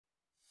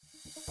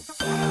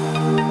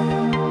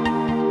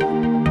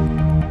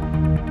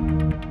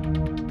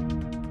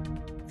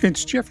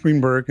It's Jeff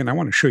Greenberg, and I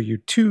want to show you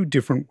two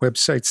different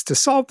websites to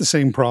solve the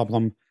same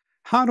problem.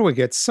 How do I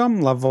get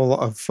some level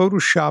of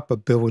Photoshop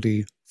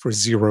ability for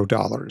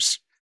 $0?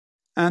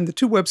 And the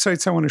two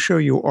websites I want to show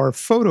you are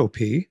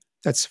Photopea,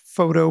 that's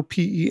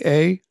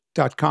photopea.com,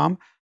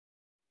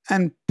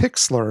 and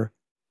Pixlr,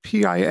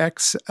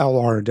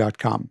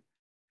 Pixlr.com.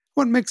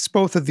 What makes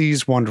both of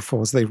these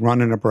wonderful is they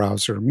run in a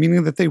browser,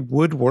 meaning that they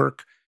would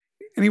work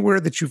anywhere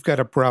that you've got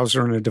a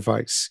browser and a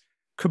device.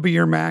 Could be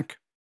your Mac,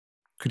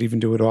 could even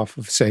do it off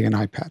of, say, an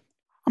iPad.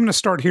 I'm going to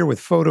start here with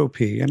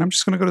Photopea, and I'm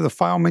just going to go to the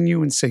File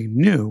menu and say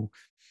New.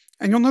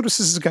 And you'll notice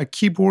this has got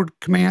keyboard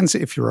commands.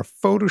 If you're a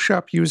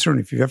Photoshop user, and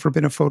if you've ever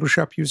been a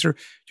Photoshop user,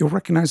 you'll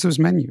recognize those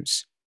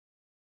menus.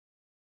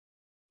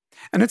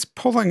 And it's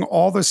pulling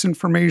all this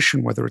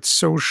information, whether it's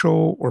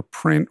social or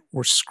print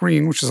or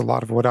screen, which is a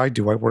lot of what I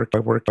do. I work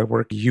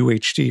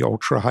UHD,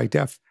 ultra high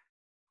def.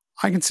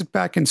 I can sit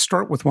back and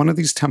start with one of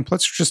these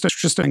templates,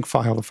 just a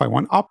file if I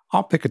want.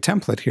 I'll pick a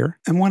template here.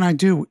 And when I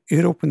do,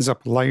 it opens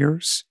up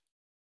layers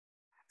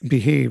and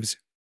behaves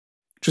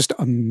just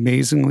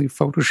amazingly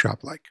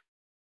Photoshop-like.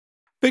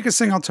 Biggest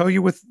thing I'll tell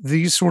you with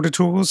these sort of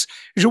tools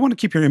is you'll want to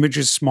keep your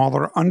images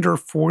smaller, under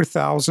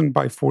 4,000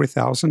 by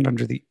 4,000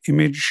 under the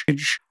image.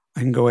 I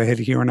can go ahead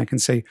here and I can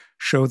say,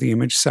 show the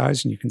image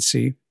size, and you can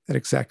see that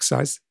exact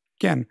size.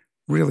 Again,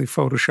 really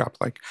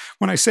Photoshop-like.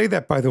 When I say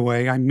that, by the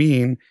way, I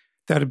mean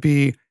that'd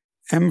be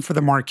M for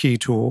the marquee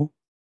tool,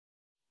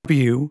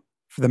 W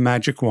for the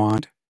magic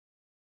wand,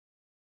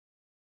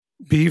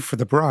 B for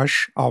the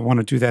brush. I'll want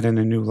to do that in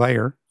a new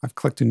layer. I've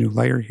clicked a new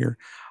layer here.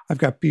 I've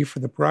got B for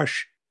the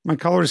brush. My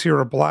colors here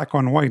are black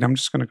on white. I'm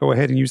just going to go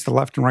ahead and use the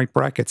left and right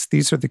brackets.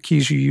 These are the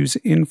keys you use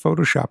in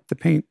Photoshop to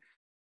paint.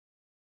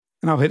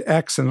 And I'll hit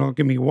X and it'll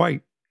give me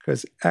white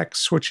because X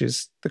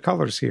switches the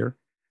colors here.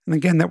 And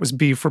again, that was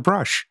B for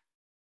brush.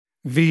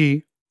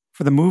 V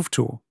for the move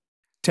tool.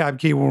 Tab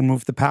key will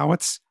remove the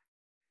palettes.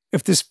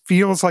 If this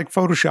feels like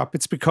Photoshop,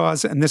 it's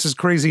because, and this is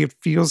crazy, it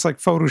feels like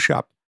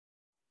Photoshop.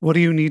 What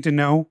do you need to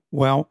know?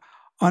 Well,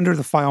 under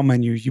the File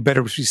menu, you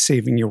better be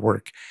saving your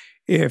work.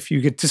 If you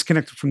get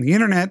disconnected from the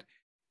internet,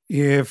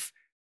 if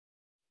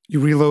you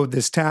reload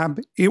this tab,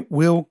 it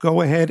will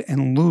go ahead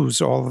and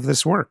lose all of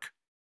this work.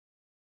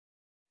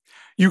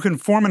 You can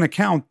form an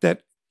account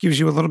that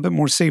gives you a little bit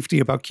more safety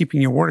about keeping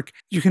your work.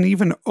 You can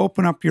even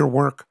open up your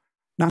work,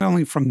 not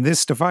only from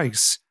this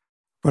device,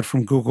 but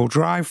from Google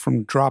Drive,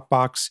 from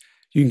Dropbox.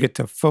 You can get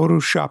to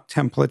Photoshop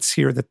templates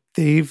here that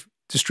they've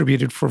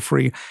distributed for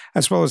free,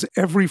 as well as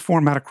every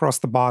format across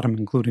the bottom,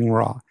 including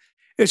RAW.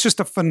 It's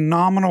just a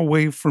phenomenal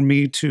way for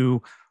me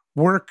to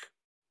work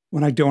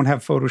when I don't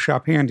have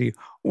Photoshop handy,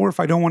 or if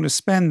I don't want to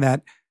spend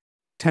that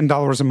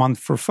 $10 a month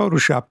for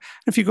Photoshop.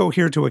 If you go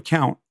here to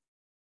Account,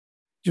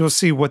 you'll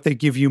see what they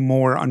give you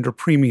more under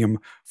Premium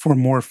for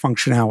more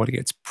functionality.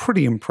 It's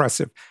pretty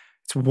impressive.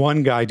 It's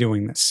one guy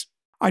doing this.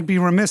 I'd be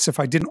remiss if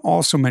I didn't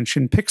also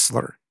mention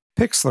Pixlr.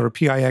 Pixlr,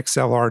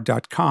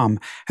 Pixlr.com,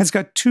 has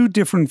got two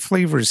different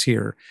flavors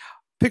here.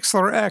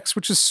 Pixlr X,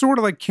 which is sort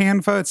of like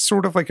Canva, it's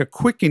sort of like a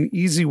quick and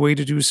easy way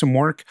to do some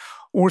work,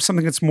 or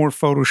something that's more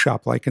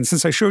Photoshop-like. And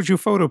since I showed you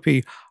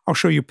Photopea, I'll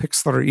show you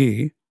Pixlr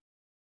E.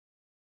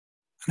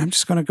 And I'm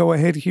just going to go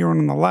ahead here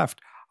on the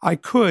left. I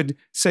could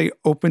say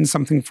open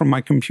something from my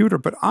computer,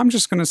 but I'm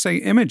just going to say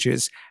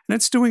images, and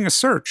it's doing a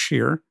search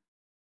here.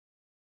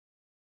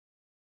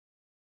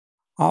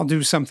 I'll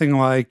do something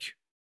like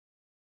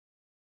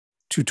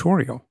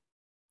tutorial.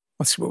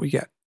 Let's see what we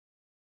get.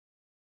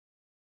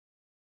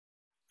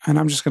 And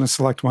I'm just going to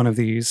select one of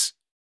these.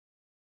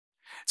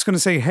 It's going to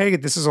say, hey,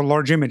 this is a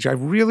large image. I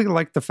really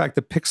like the fact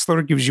that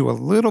Pixlr gives you a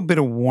little bit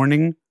of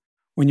warning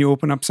when you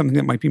open up something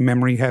that might be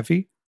memory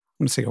heavy.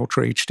 I'm going to say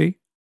Ultra HD.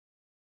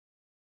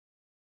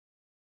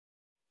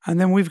 And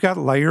then we've got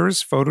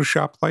layers,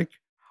 Photoshop-like.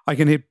 I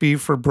can hit B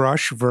for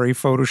brush, very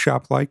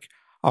Photoshop-like.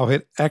 I'll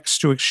hit X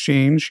to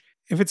exchange.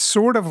 If it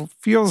sort of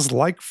feels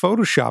like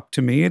Photoshop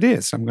to me, it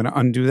is. I'm going to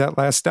undo that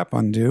last step,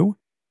 undo,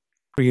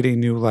 create a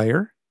new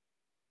layer.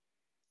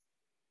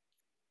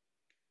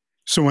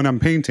 So when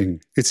I'm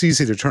painting, it's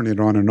easy to turn it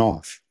on and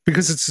off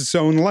because it's its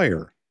own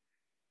layer.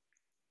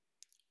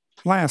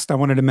 Last, I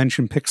wanted to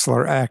mention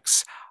Pixlr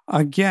X.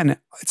 Again,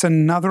 it's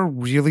another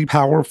really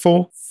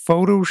powerful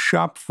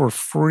Photoshop for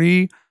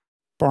free,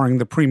 barring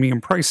the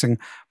premium pricing,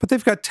 but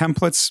they've got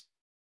templates.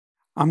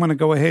 I'm going to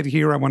go ahead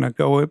here. I want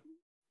to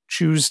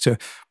choose to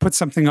put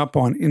something up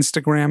on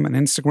Instagram, an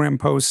Instagram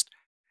post.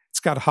 It's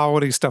got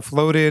holiday stuff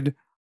loaded.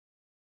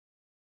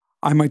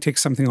 I might take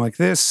something like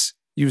this,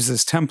 use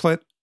this template.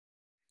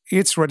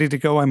 It's ready to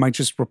go. I might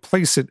just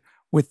replace it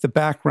with the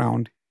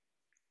background.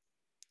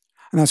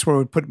 And that's where I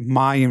would put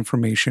my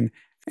information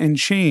and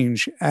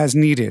change as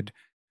needed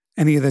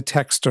any of the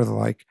text or the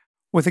like,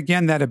 with,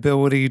 again, that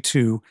ability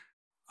to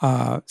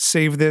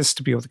save this,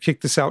 to be able to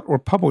kick this out or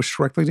publish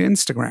directly to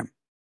Instagram.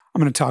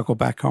 I'm going to toggle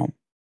back home.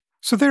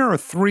 So there are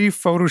three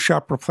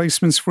Photoshop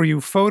replacements for you.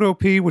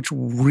 Photopea, which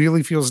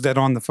really feels dead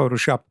on the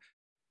Photoshop.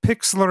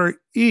 Pixlr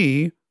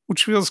E,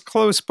 which feels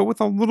close, but with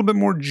a little bit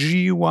more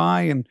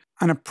GUI and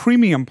a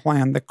premium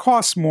plan that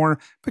costs more,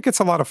 but gets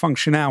a lot of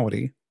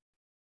functionality.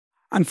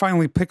 And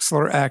finally,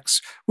 Pixlr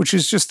X, which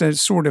is just a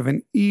sort of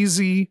an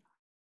easy,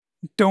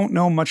 don't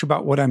know much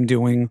about what I'm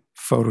doing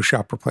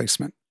Photoshop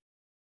replacement.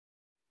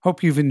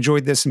 Hope you've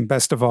enjoyed this, and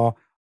best of all,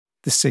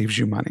 this saves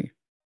you money.